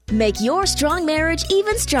Make your strong marriage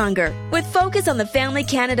even stronger with Focus on the Family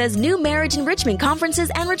Canada's new marriage enrichment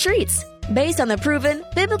conferences and retreats. Based on the proven,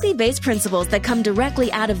 biblically based principles that come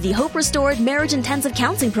directly out of the Hope Restored Marriage Intensive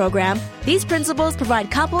Counseling Program, these principles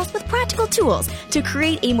provide couples with practical tools to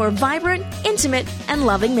create a more vibrant, intimate, and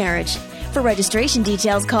loving marriage. For registration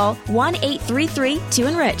details, call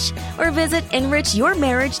 1-833-2ENRICH or visit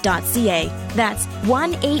enrichyourmarriage.ca. That's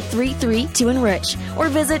 1-833-2ENRICH or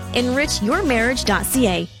visit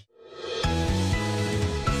enrichyourmarriage.ca.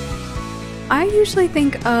 I usually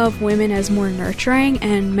think of women as more nurturing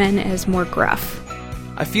and men as more gruff.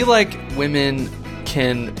 I feel like women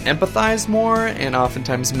can empathize more, and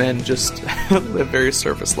oftentimes men just live very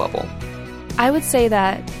surface level. I would say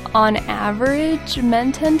that on average,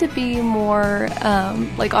 men tend to be more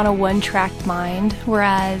like on a one-track mind,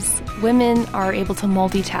 whereas women are able to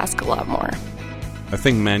multitask a lot more. I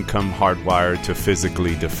think men come hardwired to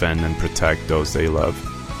physically defend and protect those they love.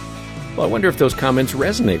 Well, I wonder if those comments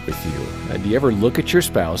resonate with you. Do you ever look at your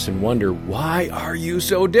spouse and wonder, why are you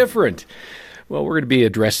so different? Well, we're going to be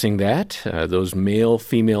addressing that, those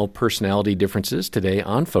male-female personality differences today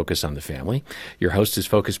on Focus on the Family. Your host is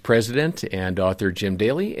Focus President and author Jim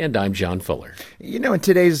Daly, and I'm John Fuller. You know, in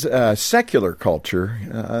today's secular culture,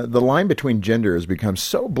 the line between gender has become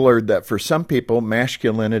so blurred that for some people,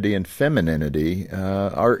 masculinity and femininity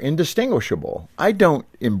are indistinguishable. I don't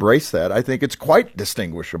embrace that. I think it's quite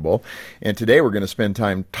distinguishable. And today we're going to spend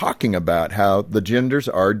time talking about how the genders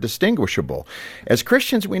are distinguishable. As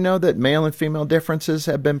Christians, we know that male and female differences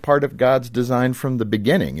have been part of God's design from the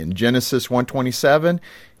beginning. In Genesis 1:27,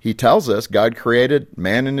 he tells us God created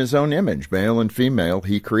man in his own image, male and female,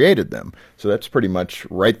 he created them. So that's pretty much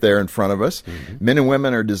right there in front of us. Mm-hmm. Men and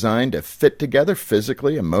women are designed to fit together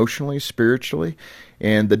physically, emotionally, spiritually.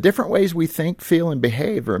 And the different ways we think, feel, and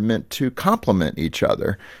behave are meant to complement each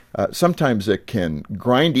other. Sometimes it can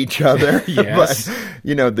grind each other, yes. But,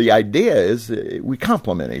 you know, the idea is we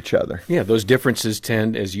complement each other. Yeah, those differences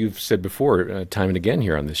tend, as you've said before, time and again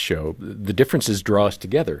here on this show, the differences draw us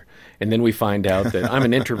together. And then we find out that I'm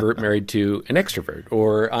an introvert married to an extrovert,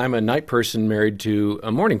 or I'm a night person married to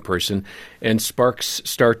a morning person, and sparks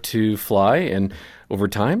start to fly, and over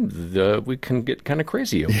time, we can get kind of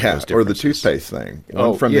crazy over those differences. Or the toothpaste thing.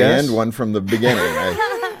 One from the end, one from the beginning.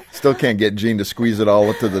 I still can't get Gene to squeeze it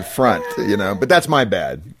all to the front, you know. But that's my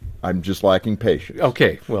bad. I'm just lacking patience.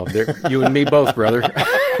 Okay, well, you and me both, brother.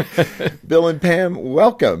 Bill and Pam,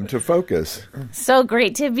 welcome to Focus. So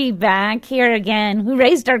great to be back here again. We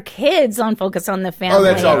raised our kids on Focus on the Family. Oh,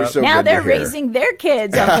 that's always so now good they're to hear. raising their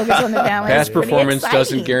kids on Focus on the Family. Past performance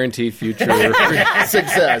doesn't guarantee future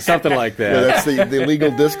success. Something like that. Yeah, that's the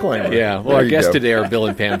legal disclaimer. Yeah, well, our guests today are Bill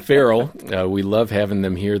and Pam Farrell. We love having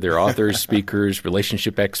them here. They're authors, speakers,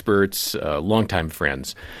 relationship experts, longtime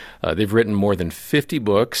friends. They've written more than 50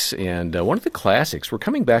 books, and one of the classics. We're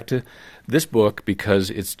coming back to this book because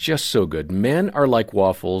it's just so good. Men are like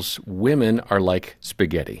waffles. Women are like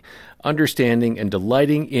spaghetti. Understanding and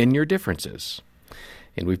delighting in your differences.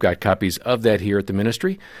 And we've got copies of that here at the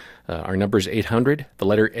ministry. Our number is 800, the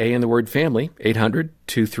letter A in the word family,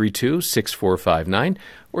 800-232-6459,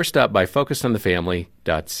 or stop by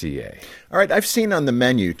focusonthefamily.ca. All right, I've seen on the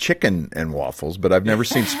menu chicken and waffles, but I've never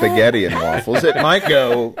seen spaghetti and waffles. It might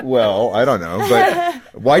go well, I don't know, but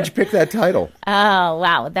why'd you pick that title? Oh,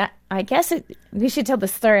 wow. I guess we should tell the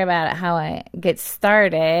story about how I get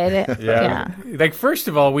started. Yeah. Like, first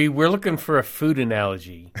of all, we're looking for a food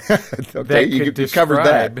analogy. Okay, you covered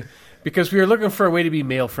that. Because we were looking for a way to be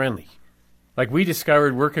male-friendly. Like, we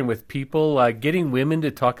discovered working with people, getting women to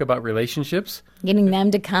talk about relationships. Getting them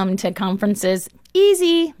to come to conferences,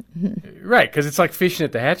 easy. Right, because it's like fishing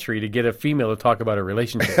at the hatchery to get a female to talk about a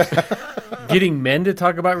relationship. Getting men to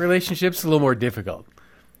talk about relationships is a little more difficult.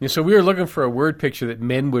 And so we were looking for a word picture that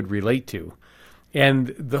men would relate to. And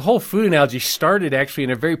the whole food analogy started actually in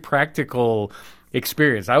a very practical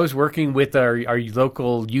experience. I was working with our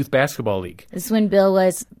local youth basketball league. This is when Bill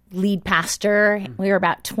was lead pastor. We were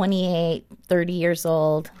about 28, 30 years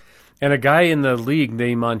old. And a guy in the league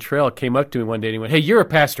named Montreal came up to me one day and he went, "Hey, you're a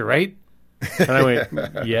pastor, right?" And I went,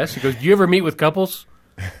 "Yes." He goes, "Do you ever meet with couples?"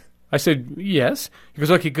 I said, "Yes." He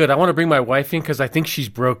goes, "Okay, good. I want to bring my wife in because I think she's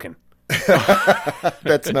broken."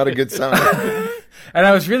 That's not a good sign. And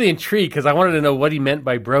I was really intrigued because I wanted to know what he meant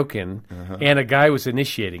by broken, and a guy was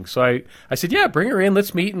initiating. So I said, "Yeah, bring her in.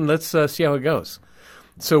 Let's meet and let's see how it goes."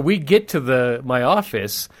 So we get to my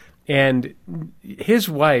office, and his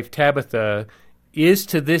wife, Tabitha, is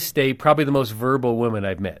to this day probably the most verbal woman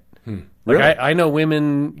I've met. Like Really? I know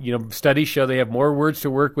women, studies show they have more words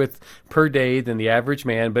to work with per day than the average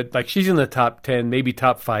man, but like she's in the top 10, maybe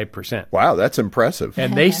top 5%. Wow, that's impressive.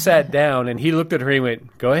 And they sat down and he looked at her and he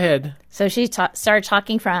went, go ahead. So she started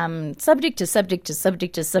talking from subject to subject to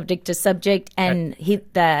subject to subject to subject, and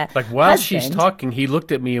while she's talking, he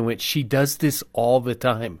looked at me and went, she does this all the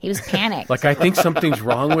time. He was panicked. Like I think something's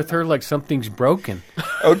wrong with her, like something's broken.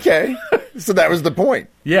 Okay. So that was the point.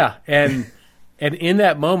 Yeah, and in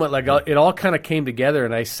that moment, like it all kind of came together,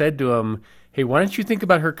 and I said to him, hey, why don't you think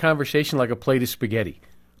about her conversation like a plate of spaghetti?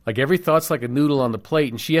 Like every thought's like a noodle on the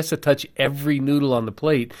plate, and she has to touch every noodle on the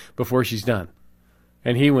plate before she's done.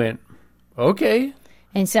 And he went, okay.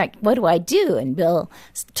 And he's like, what do I do? And Bill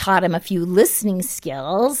taught him a few listening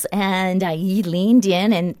skills, and he leaned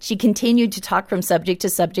in, and she continued to talk from subject to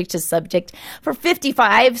subject to subject for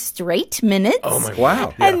 55 straight minutes. Oh, my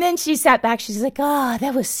Wow. And then she sat back. She's like, oh,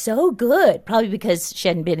 that was so good. Probably because she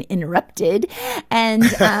hadn't been interrupted. And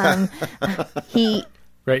he...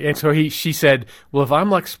 Right, and so she said, well, if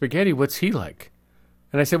I'm like spaghetti, what's he like?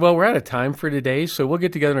 And I said, well, we're out of time for today, so we'll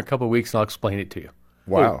get together in a couple of weeks, and I'll explain it to you.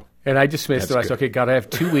 Wow. And I dismissed it. I said, okay, God, I have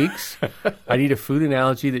 2 weeks. I need a food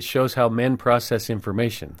analogy that shows how men process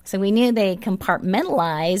information. So we knew they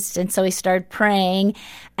compartmentalized, and so we started praying,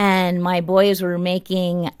 and my boys were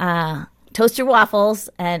making toaster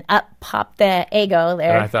waffles, and up popped the Eggo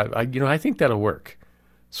there. And I thought, I think that'll work.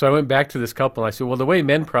 So I went back to this couple, and I said, well, the way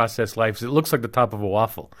men process life is it looks like the top of a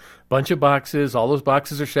waffle. Bunch of boxes. All those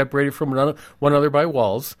boxes are separated from one another by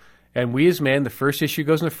walls. And we as men, the first issue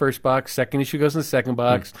goes in the first box, second issue goes in the second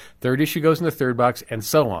box, third issue goes in the third box, and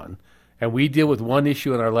so on. And we deal with one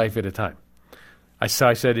issue in our life at a time. I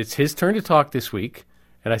said, it's his turn to talk this week.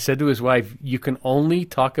 And I said to his wife, you can only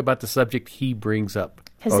talk about the subject he brings up.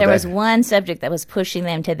 Because there was one subject that was pushing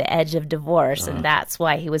them to the edge of divorce, and that's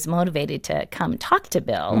why he was motivated to come talk to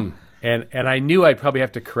Bill. And I knew I'd probably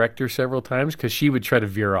have to correct her several times because she would try to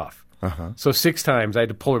veer off. So 6 times I had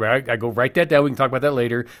to pull her back. I go, write that down. We can talk about that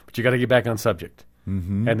later, but you got to get back on subject.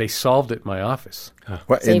 And they solved it in my office.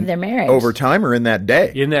 What, Saved their marriage. Over time or in that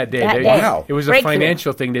day? In that day. That day. Wow. It was a Breakthrough.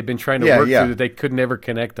 financial thing they'd been trying to work through that they could never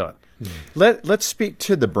connect on. Let's speak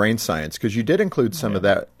to the brain science, because you did include some of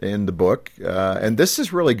that in the book, and this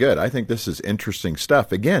is really good. I think this is interesting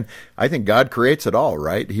stuff. Again, I think God creates it all,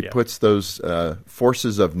 right? He puts those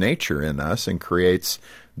forces of nature in us and creates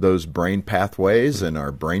those brain pathways and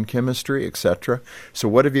our brain chemistry, etc. So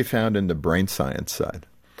what have you found in the brain science side?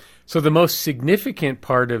 So the most significant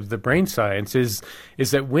part of the brain science is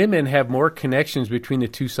that women have more connections between the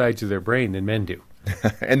two sides of their brain than men do.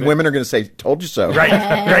 And women are going to say, told you so.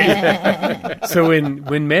 Right. So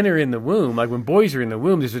when men are in the womb, like when boys are in the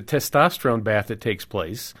womb, there's a testosterone bath that takes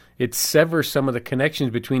place. It severs some of the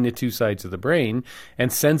connections between the two sides of the brain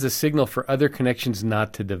and sends a signal for other connections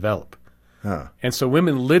not to develop. And so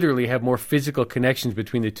women literally have more physical connections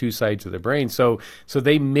between the two sides of the brain. So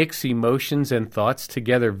they mix emotions and thoughts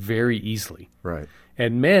together very easily. Right.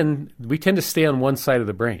 And men, we tend to stay on one side of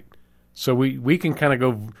the brain. So we can kind of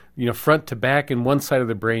go, front to back in one side of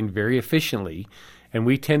the brain very efficiently, and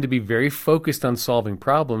we tend to be very focused on solving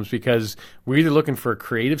problems because we're either looking for a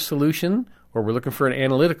creative solution or we're looking for an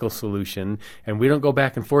analytical solution, and we don't go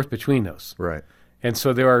back and forth between those. Right. And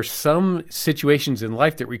so there are some situations in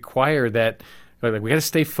life that require that, like we got to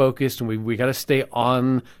stay focused and we got to stay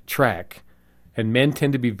on track. And men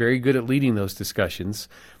tend to be very good at leading those discussions.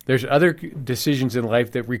 There's other decisions in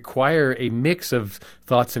life that require a mix of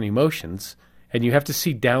thoughts and emotions, and you have to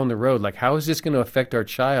see down the road, like how is this going to affect our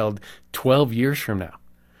child 12 years from now?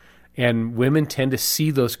 And women tend to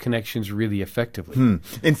see those connections really effectively.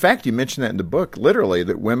 In fact, you mentioned that in the book, literally,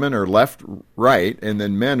 that women are left, right, and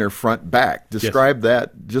then men are front, back. Describe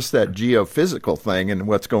that, just that geophysical thing and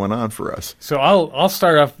what's going on for us. So I'll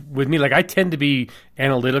start off with me. Like I tend to be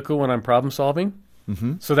analytical when I'm problem solving.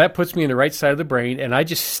 So that puts me in the right side of the brain, and I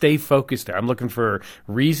just stay focused there. I'm looking for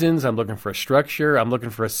reasons. I'm looking for a structure. I'm looking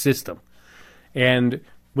for a system. And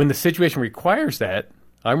when the situation requires that,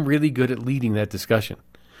 I'm really good at leading that discussion.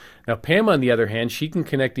 Now, Pam, on the other hand, she can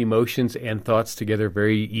connect emotions and thoughts together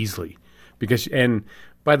very easily. And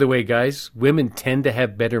by the way, guys, women tend to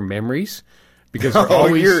have better memories because they're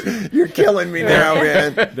always... you're killing me now,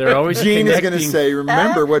 man. They're always Gene is going to connecting- say,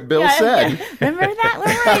 remember what Bill said. Remember that one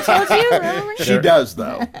when I told you? Remember? She does,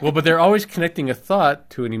 though. Well, but they're always connecting a thought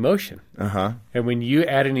to an emotion. Uh-huh. And when you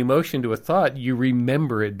add an emotion to a thought, you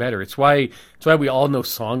remember it better. It's why we all know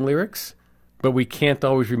song lyrics, but we can't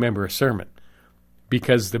always remember a sermon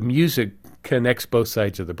because the music connects both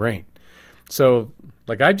sides of the brain. So,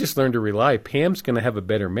 like I just learned to rely, Pam's going to have a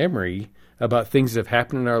better memory about things that have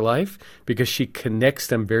happened in our life because she connects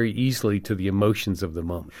them very easily to the emotions of the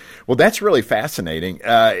moment. Well, that's really fascinating.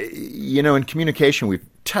 In communication, we've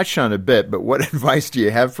touched on it a bit, but what advice do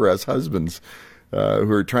you have for us husbands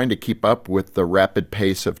who are trying to keep up with the rapid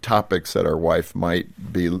pace of topics that our wife might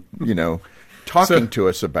be, talking to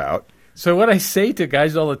us about? So what I say to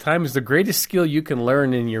guys all the time is the greatest skill you can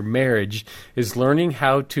learn in your marriage is learning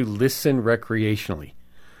how to listen recreationally.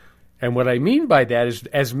 And what I mean by that is,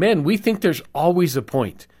 as men, we think there's always a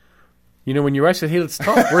point. When your wife says, hey, let's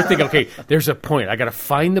talk, we're thinking, okay, there's a point. I got to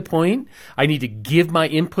find the point. I need to give my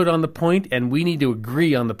input on the point, and we need to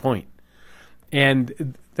agree on the point.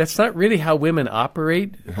 And that's not really how women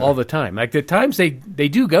operate all the time. Like, at times they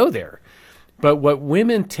do go there. But what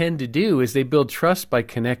women tend to do is they build trust by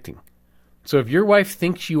connecting. So if your wife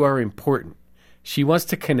thinks you are important, she wants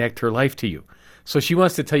to connect her life to you. So she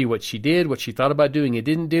wants to tell you what she did, what she thought about doing and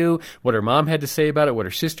didn't do, what her mom had to say about it, what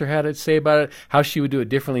her sister had to say about it, how she would do it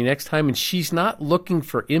differently next time. And she's not looking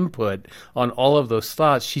for input on all of those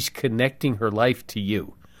thoughts. She's connecting her life to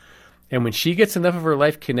you. And when she gets enough of her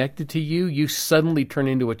life connected to you, you suddenly turn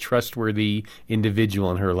into a trustworthy individual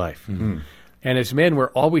in her life. Mm-hmm. And as men,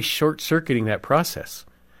 we're always short-circuiting that process.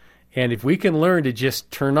 And if we can learn to just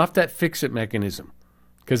turn off that fix-it mechanism,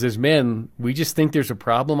 because as men, we just think there's a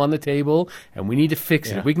problem on the table and we need to fix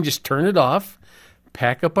it. If we can just turn it off,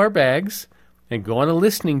 pack up our bags, and go on a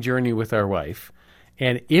listening journey with our wife,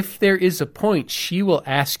 and if there is a point, she will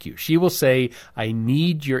ask you. She will say, I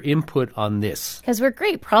need your input on this. Because we're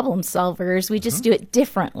great problem solvers. We just do it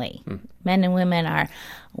differently. Men and women are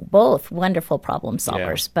both wonderful problem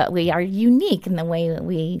solvers, but we are unique in the way that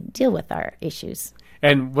we deal with our issues.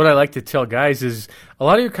 And what I like to tell guys is a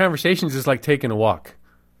lot of your conversations is like taking a walk.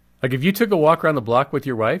 Like if you took a walk around the block with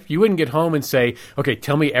your wife, you wouldn't get home and say, okay,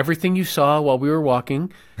 tell me everything you saw while we were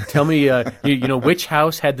walking. Tell me, which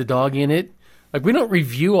house had the dog in it. Like we don't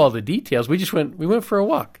review all the details. We went for a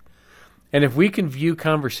walk. And if we can view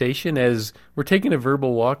conversation as we're taking a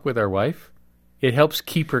verbal walk with our wife, it helps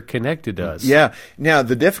keep her connected to us. Yeah. Now,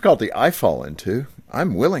 the difficulty I fall into,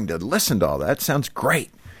 I'm willing to listen to all that. Sounds great.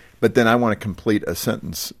 But then I want to complete a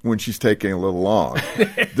sentence when she's taking a little long.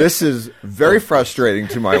 This is very frustrating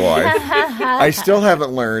to my wife. I still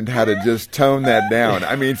haven't learned how to just tone that down.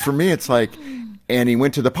 I mean, for me, it's like, and he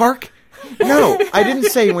went to the park? No, I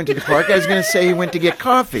didn't say he went to the park. I was going to say he went to get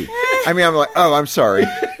coffee. I mean, I'm like, oh, I'm sorry.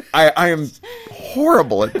 I am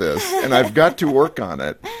horrible at this, and I've got to work on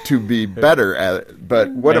it to be better at it.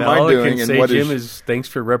 But what am I doing? And what Jim is thanks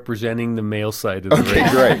for representing the male side of the race.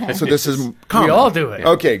 Okay, great. So this is common. We all do it.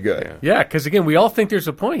 Okay, good. Yeah, because again, we all think there's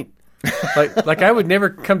a point. like I would never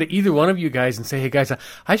come to either one of you guys and say, hey guys,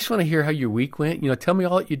 I just want to hear how your week went. Tell me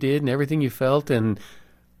all that you did and everything you felt. And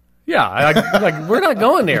yeah, we're not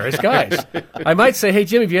going there as guys. I might say, hey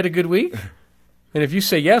Jim, have you had a good week? And if you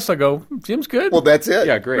say yes, I'll go, Jim's good. Well, that's it.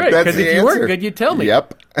 Yeah, great. Because if you weren't good, you'd tell me.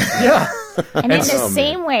 Yep. Yeah. And in the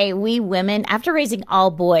same way, we women, after raising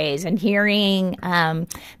all boys and hearing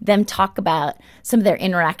them talk about some of their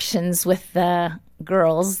interactions with the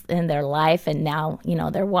girls in their life and now,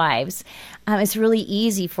 their wives, it's really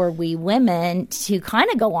easy for we women to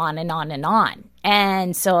kind of go on and on and on.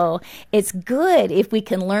 And so it's good if we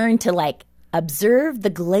can learn to observe the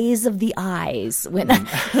glaze of the eyes when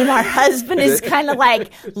our husband is kind of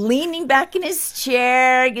leaning back in his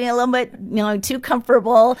chair, getting a little bit, too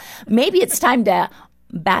comfortable. Maybe it's time to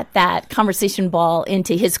bat that conversation ball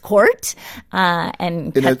into his court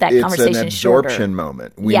and cut that conversation It's an shorter. absorption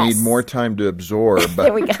moment. We need more time to absorb.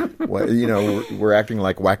 There we go. We're acting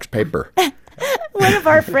like wax paper. One of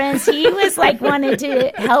our friends, he was wanted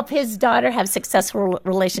to help his daughter have successful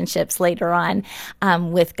relationships later on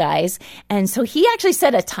with guys. And so he actually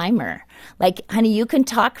set a timer. Honey, you can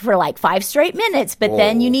talk for 5 straight minutes, but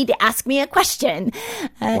then you need to ask me a question.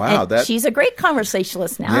 Wow. She's a great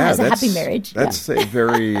conversationalist now, has a happy marriage. That's a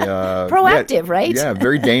very... proactive, right? Yeah,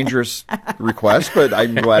 very dangerous request, but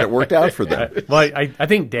I'm glad it worked out for them. Well, I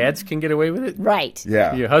think dads can get away with it. Right.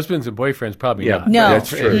 Yeah. Your husbands and boyfriends probably not. No. That's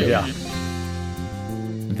true. Yeah.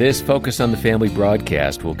 This Focus on the Family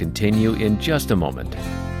broadcast will continue in just a moment.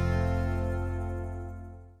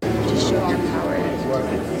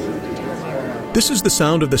 This is the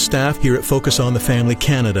sound of the staff here at Focus on the Family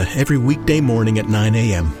Canada every weekday morning at 9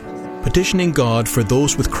 a.m. Petitioning God for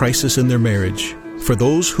those with crisis in their marriage, for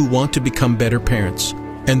those who want to become better parents,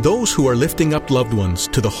 and those who are lifting up loved ones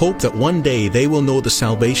to the hope that one day they will know the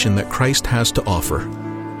salvation that Christ has to offer.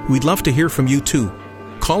 We'd love to hear from you too.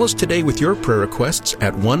 Call us today with your prayer requests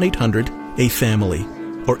at 1-800-A-FAMILY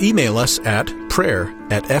or email us at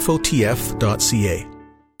prayer@fotf.ca.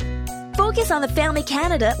 Focus on the Family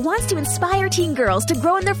Canada wants to inspire teen girls to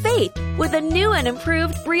grow in their faith with a new and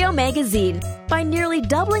improved Brio magazine. By nearly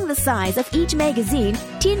doubling the size of each magazine,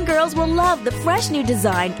 teen girls will love the fresh new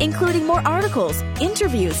design, including more articles,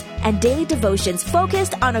 interviews, and daily devotions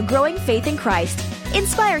focused on a growing faith in Christ.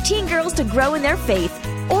 Inspire teen girls to grow in their faith.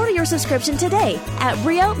 Order your subscription today at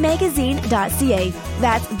briomagazine.ca.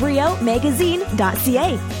 That's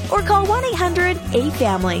briomagazine.ca. Or call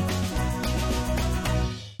 1-800-A-FAMILY.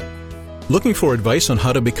 Looking for advice on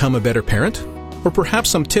how to become a better parent? Or perhaps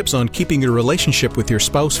some tips on keeping your relationship with your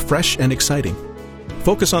spouse fresh and exciting?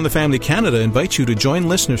 Focus on the Family Canada invites you to join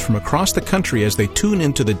listeners from across the country as they tune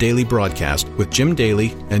into the daily broadcast with Jim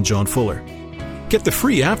Daly and John Fuller. Get the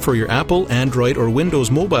free app for your Apple, Android, or Windows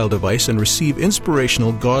mobile device and receive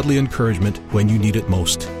inspirational, godly encouragement when you need it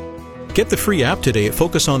most. Get the free app today at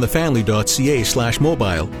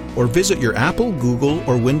focusonthefamily.ca/mobile or visit your Apple, Google,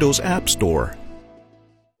 or Windows App Store.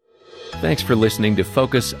 Thanks for listening to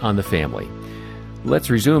Focus on the Family.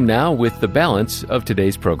 Let's resume now with the balance of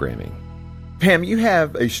today's programming. Pam, you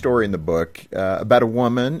have a story in the book about a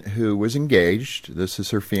woman who was engaged. This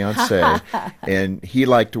is her fiancé, and he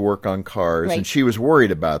liked to work on cars, Right. and she was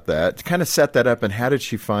worried about that. To kind of set that up, and how did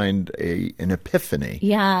she find an epiphany?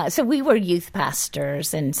 Yeah, so we were youth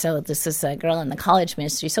pastors, and so this is a girl in the college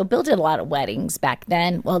ministry. So Bill did a lot of weddings back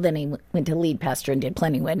then. Well, then he went to lead pastor and did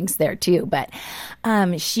plenty of weddings there too. But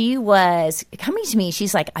she was coming to me.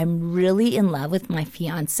 She's like, I'm really in love with my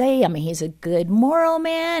fiancé. I mean, he's a good moral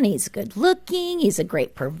man. He's good looking. He's a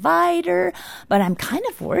great provider, but I'm kind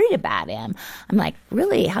of worried about him. I'm like,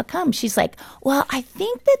 really? How come? She's like, well, I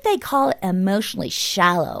think that they call it emotionally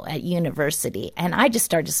shallow at university. And I just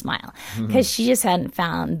started to smile because she just hadn't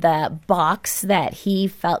found the box that he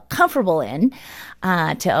felt comfortable in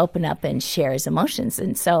to open up and share his emotions.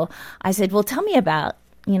 And so I said, well, tell me about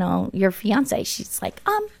your fiance. She's like,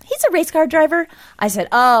 he's a race car driver. I said,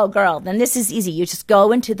 oh, girl, then this is easy. You just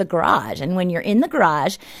go into the garage. And when you're in the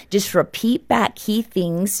garage, just repeat back key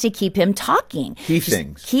things to keep him talking. Key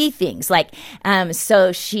things. Like,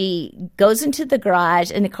 so she goes into the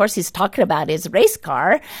garage, and of course he's talking about his race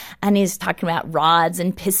car, and he's talking about rods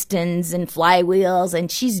and pistons and flywheels,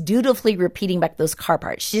 and she's dutifully repeating back those car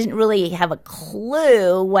parts. She didn't really have a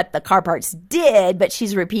clue what the car parts did, but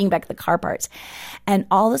she's repeating back the car parts. And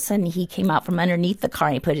all of a sudden, he came out from underneath the car,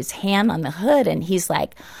 and he put his hand on the hood, and he's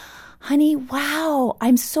like, honey, wow,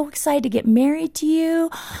 I'm so excited to get married to you.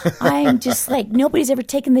 I'm just like, nobody's ever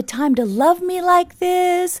taken the time to love me like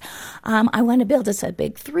this. I want to build us a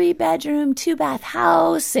big 3-bedroom, 2-bath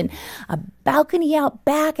house and a balcony out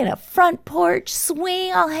back and a front porch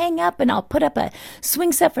swing I'll hang up, and I'll put up a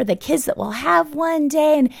swing set for the kids that we'll have one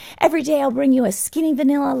day. And every day I'll bring you a skinny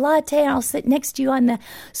vanilla latte, and I'll sit next to you on the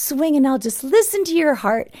swing, and I'll just listen to your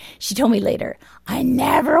heart. She told me later, I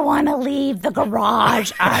never want to leave the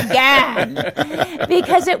garage again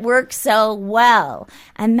because it works so well.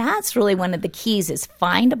 And that's really one of the keys, is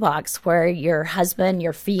find a box where your husband,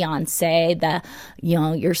 your fiance,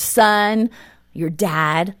 your son, your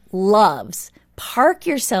dad loves. Park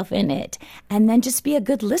yourself in it, and then just be a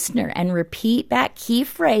good listener and repeat back key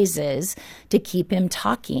phrases to keep him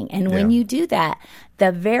talking. And when you do that,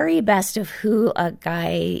 the very best of who a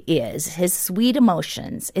guy is, his sweet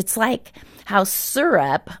emotions, it's like how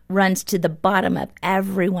syrup runs to the bottom of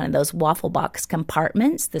every one of those waffle box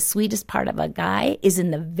compartments. The sweetest part of a guy is in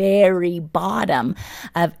the very bottom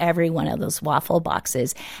of every one of those waffle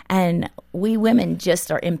boxes. And we women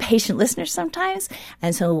just are impatient listeners sometimes.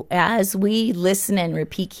 And so as we listen and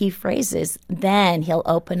repeat key phrases, then he'll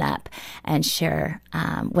open up and share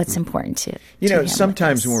what's important to him.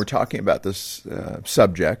 Sometimes when we're talking about this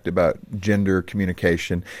subject, about gender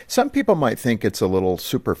communication, some people might think it's a little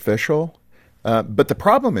superficial. But the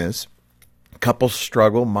problem is couples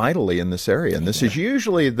struggle mightily in this area. And this is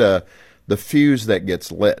usually the fuse that gets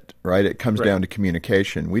lit, right? It comes down to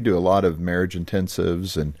communication. We do a lot of marriage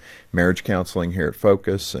intensives and marriage counseling here at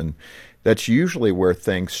Focus, and that's usually where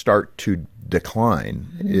things start to decline,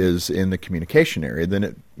 is in the communication area.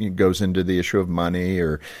 Then it goes into the issue of money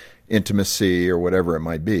or intimacy or whatever it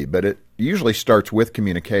might be. But it usually starts with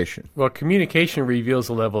communication. Well, communication reveals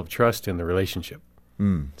a level of trust in the relationship.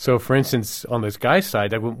 So, for instance, on this guy's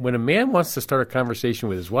side, when a man wants to start a conversation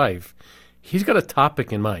with his wife, he's got a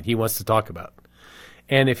topic in mind he wants to talk about.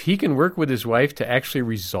 And if he can work with his wife to actually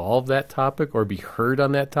resolve that topic or be heard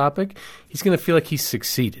on that topic, he's going to feel like he's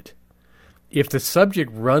succeeded. If the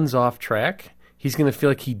subject runs off track, he's going to feel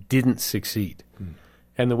like he didn't succeed.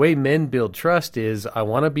 And the way men build trust is, I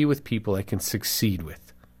want to be with people I can succeed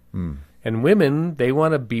with. And women, they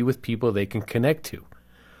want to be with people they can connect to.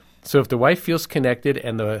 So if the wife feels connected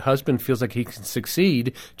and the husband feels like he can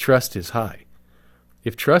succeed, trust is high.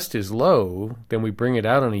 If trust is low, then we bring it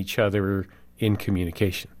out on each other in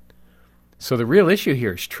communication. So the real issue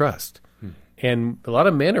here is trust. And a lot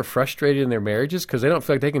of men are frustrated in their marriages because they don't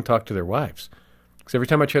feel like they can talk to their wives. Because every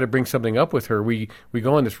time I try to bring something up with her, we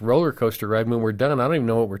go on this roller coaster ride. When we're done, I don't even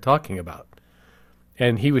know what we're talking about.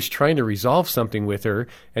 And he was trying to resolve something with her,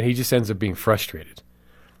 and he just ends up being frustrated.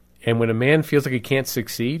 And when a man feels like he can't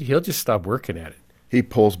succeed, he'll just stop working at it. He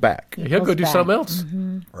pulls back. He'll go do something else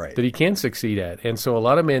Right. that he can succeed at. And so a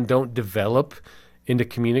lot of men don't develop into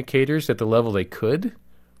communicators at the level they could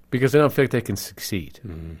because they don't feel like they can succeed.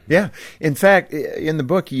 Yeah. In fact, in the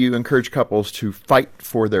book, you encourage couples to fight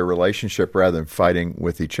for their relationship rather than fighting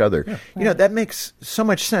with each other. Yeah. You know, that makes so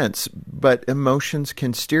much sense, but emotions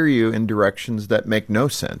can steer you in directions that make no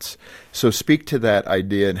sense. So speak to that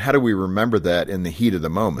idea, and how do we remember that in the heat of the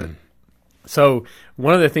moment? So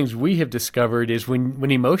one of the things we have discovered is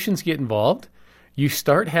when emotions get involved, you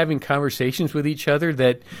start having conversations with each other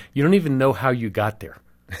that you don't even know how you got there.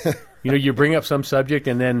 You know, you bring up some subject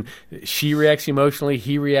and then she reacts emotionally,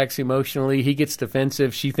 he reacts emotionally, he gets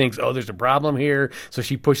defensive, she thinks, oh, there's a problem here, so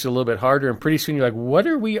she pushes a little bit harder, and pretty soon you're like, what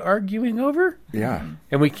are we arguing over? Yeah.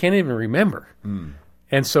 And we can't even remember.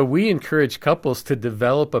 And so we encourage couples to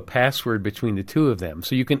develop a password between the two of them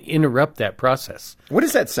so you can interrupt that process. What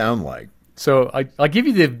does that sound like? So I'll give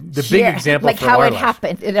you the big example like from how our it life.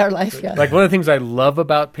 happened in our life. Yeah. Like one of the things I love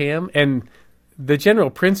about Pam, and the general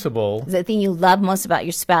principle. The thing you love most about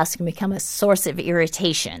your spouse can become a source of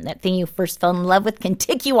irritation. That thing you first fell in love with can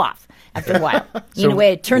tick you off after a while. You need a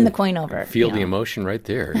way to turn the coin over. Feel the emotion right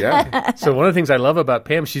there. Yeah. So one of the things I love about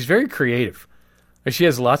Pam, she's very creative. She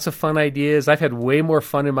has lots of fun ideas. I've had way more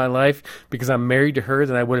fun in my life because I'm married to her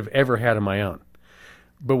than I would have ever had on my own.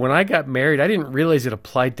 But when I got married, I didn't realize it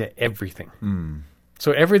applied to everything.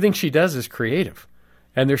 So everything she does is creative.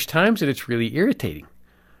 And there's times that it's really irritating.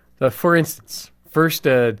 For instance, first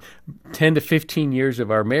 10 to 15 years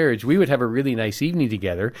of our marriage, we would have a really nice evening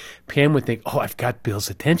together. Pam would think, oh, I've got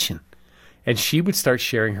Bill's attention. And she would start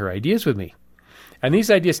sharing her ideas with me. And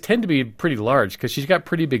these ideas tend to be pretty large because she's got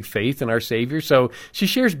pretty big faith in our Savior. So she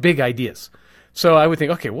shares big ideas. So I would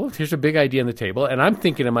think, okay, well, here's a big idea on the table. And I'm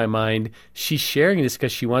thinking in my mind, she's sharing this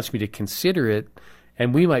because she wants me to consider it,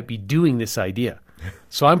 and we might be doing this idea.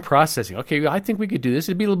 So I'm processing, okay, I think we could do this.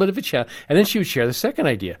 It'd be a little bit of a challenge. And then she would share the second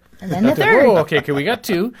idea. And then the third. Oh, okay, we got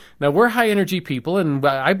two. Now, we're high-energy people, and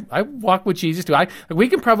I walk with Jesus, too. We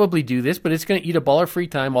can probably do this, but it's going to eat up all our free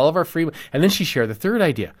time, all of our free... And then she shared the third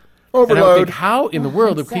idea. Overload. And I would think, how in the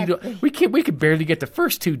world exactly. we could barely get the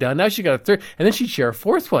first two done. Now she got a third, and then she'd share a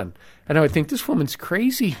fourth one. And I would think, this woman's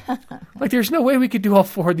crazy. Like, there's no way we could do all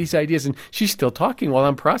four of these ideas. And she's still talking while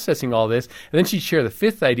I'm processing all this. And then she'd share the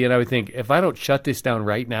fifth idea, and I would think, if I don't shut this down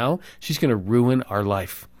right now, she's going to ruin our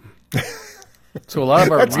life. So a lot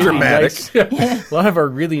of our a lot of our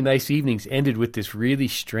really nice evenings ended with this really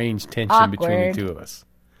strange tension between the two of us.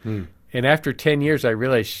 And after 10 years, I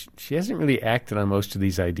realized she hasn't really acted on most of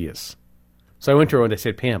these ideas. So I went to her and I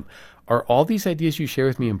said, Pam, are all these ideas you share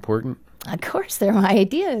with me important? Of course, they're my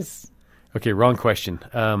ideas. Okay, wrong question.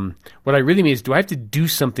 What I really mean is, do I have to do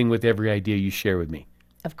something with every idea you share with me?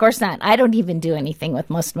 Of course not. I don't even do anything with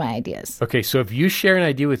most of my ideas. Okay, so if you share an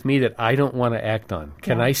idea with me that I don't want to act on,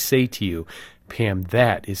 can I say to you, Pam,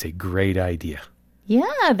 that is a great idea?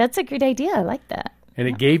 Yeah, that's a good idea. I like that. And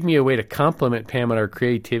it gave me a way to compliment Pam on our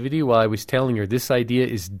creativity while I was telling her this idea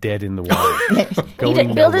is dead in the water.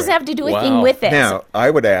 Bill doesn't have to do anything with it. Now, I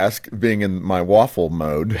would ask, being in my waffle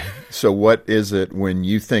mode, so what is it when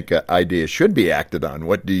you think an idea should be acted on?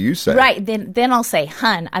 What do you say? Right. Then I'll say,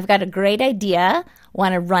 hun, I've got a great idea.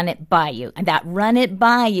 Want to run it by you. And that run it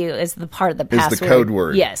by you is the part of the password. Is the code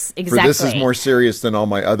word. Yes, exactly. For this is more serious than all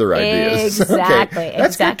my other ideas. Exactly. Okay.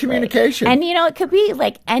 That's good communication. And, it could be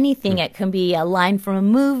like anything. It can be a line from a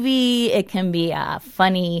movie. It can be a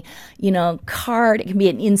funny, card. It can be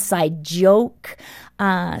an inside joke.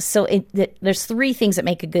 So there's three things that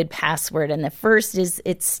make a good password. And the first is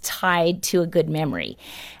it's tied to a good memory.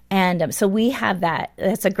 And so we have that.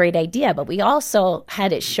 That's a great idea. But we also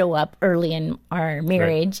had it show up early in our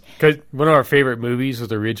marriage. Because one of our favorite movies was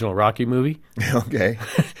the original Rocky movie. Okay.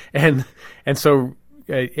 and so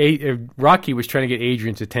Rocky was trying to get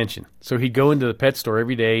Adrian's attention. So he'd go into the pet store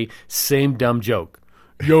every day, same dumb joke.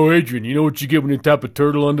 Yo, Adrian, you know what you get when you tap a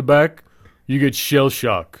turtle on the back? You get shell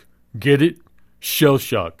shock. Get it? shell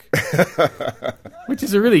shock. Which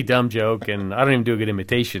is a really dumb joke, and I don't even do a good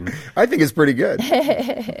imitation. I think it's pretty good.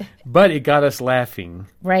 But it got us laughing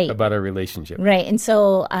Right. about our relationship. Right. And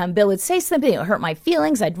so Bill would say something, it would hurt my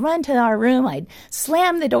feelings. I'd run to our room. I'd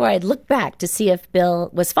slam the door. I'd look back to see if Bill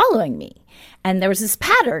was following me. And there was this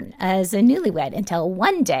pattern as a newlywed until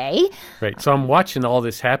one day. Right. So I'm watching all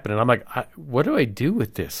this happen, and I'm like, what do I do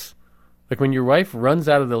with this? Like when your wife runs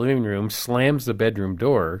out of the living room, slams the bedroom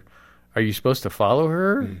door, are you supposed to follow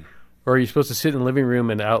her? Or are you supposed to sit in the living room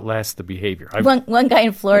and outlast the behavior? One guy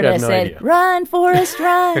in Florida no said, idea. "Run, Forrest,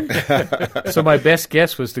 run." So my best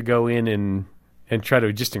guess was to go in and try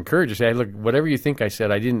to just encourage her. Say, look, whatever you think I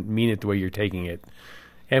said, I didn't mean it the way you're taking it.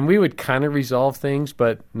 And we would kind of resolve things,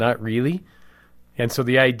 but not really. And so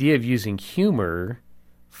the idea of using humor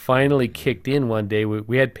finally kicked in one day.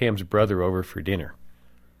 We had Pam's brother over for dinner.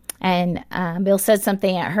 And Bill said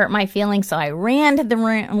something that hurt my feelings, so I ran to the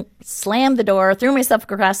room, slammed the door, threw myself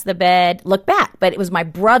across the bed, looked back, but it was my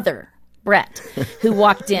brother, Brett, who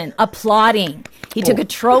walked in applauding. He took a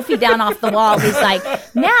trophy down off the wall. He's like,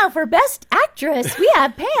 "Now for Best Actress, we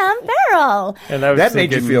have Pam Farrell." And I was That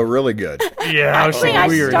thinking, made you feel really good. Yeah, I was thinking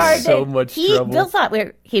we were in so much trouble. Bill thought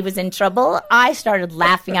he was in trouble. I started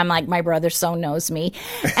laughing. I'm like, my brother so knows me.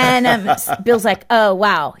 And Bill's like, "Oh,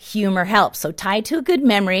 wow, humor helps." So tied to a good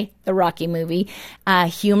memory, the Rocky movie,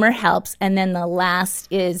 humor helps. And then the last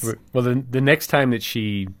is... Well, the next time that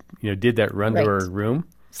she did that run to her room...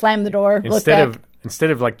 Slam the door,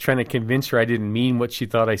 Instead of like trying to convince her I didn't mean what she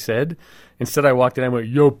thought I said, instead I walked in and I went,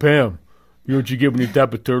 "Yo, Pam, you know what you get when you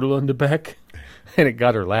tap a turtle on the back?" And it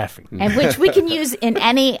got her laughing. And which we can use in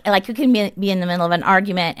any, like you can be in the middle of an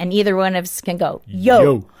argument and either one of us can go,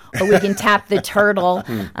 yo. Or we can tap the turtle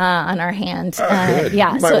on our hand.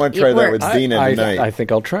 Yeah, you might want to try that with Zena tonight. I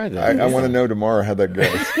think I'll try that. I want to know tomorrow how that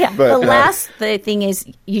goes. Yeah, But, the thing is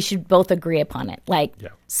you should both agree upon it. Like,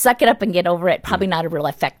 suck it up and get over it. Probably not a real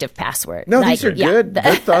effective password. No, like, these are good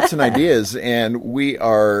thoughts and ideas, and we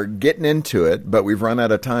are getting into it, but we've run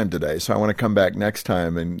out of time today. So I want to come back next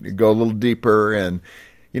time and go a little deeper and,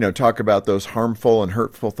 talk about those harmful and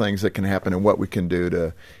hurtful things that can happen and what we can do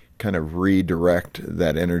to kind of redirect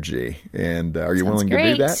that energy. And are you willing to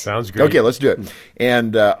do that? Sounds great. Okay, let's do it.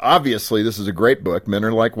 And obviously, this is a great book. Men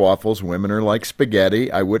are like waffles. Women are like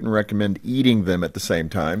spaghetti. I wouldn't recommend eating them at the same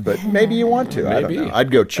time, but maybe you want to. I don't know.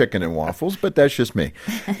 I'd go chicken and waffles, but that's just me.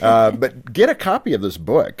 But get a copy of this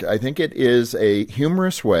book. I think it is a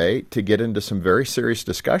humorous way to get into some very serious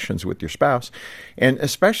discussions with your spouse, and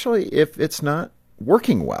especially if it's not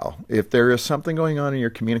working well. If there is something going on in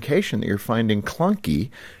your communication that you're finding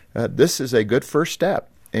clunky, this is a good first step.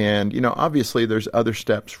 And, obviously there's other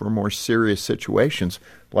steps for more serious situations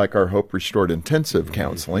like our Hope Restored Intensive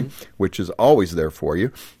Counseling, which is always there for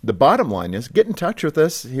you. The bottom line is get in touch with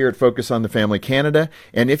us here at Focus on the Family Canada.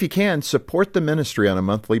 And if you can, support the ministry on a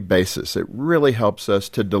monthly basis. It really helps us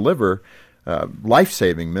to deliver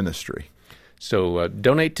life-saving ministry. So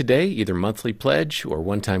donate today, either monthly pledge or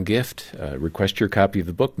one-time gift. Request your copy of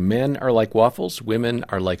the book, Men Are Like Waffles, Women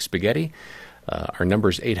Are Like Spaghetti. Our number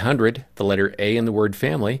is 800, the letter A in the word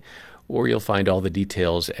family, or you'll find all the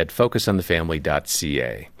details at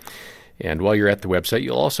focusonthefamily.ca. And while you're at the website,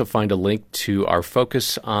 you'll also find a link to our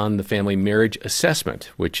Focus on the Family Marriage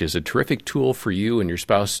Assessment, which is a terrific tool for you and your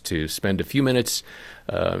spouse to spend a few minutes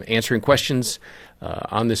answering questions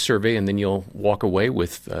on this survey, and then you'll walk away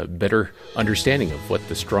with a better understanding of what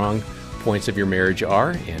the strong points of your marriage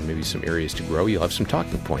are and maybe some areas to grow. You'll have some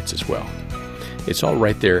talking points as well. It's all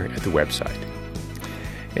right there at the website.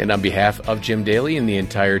 And on behalf of Jim Daly and the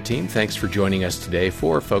entire team, thanks for joining us today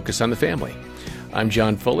for Focus on the Family. I'm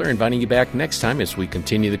John Fuller, inviting you back next time as we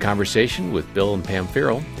continue the conversation with Bill and Pam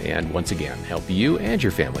Farrell, and once again, help you and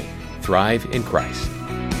your family thrive in Christ.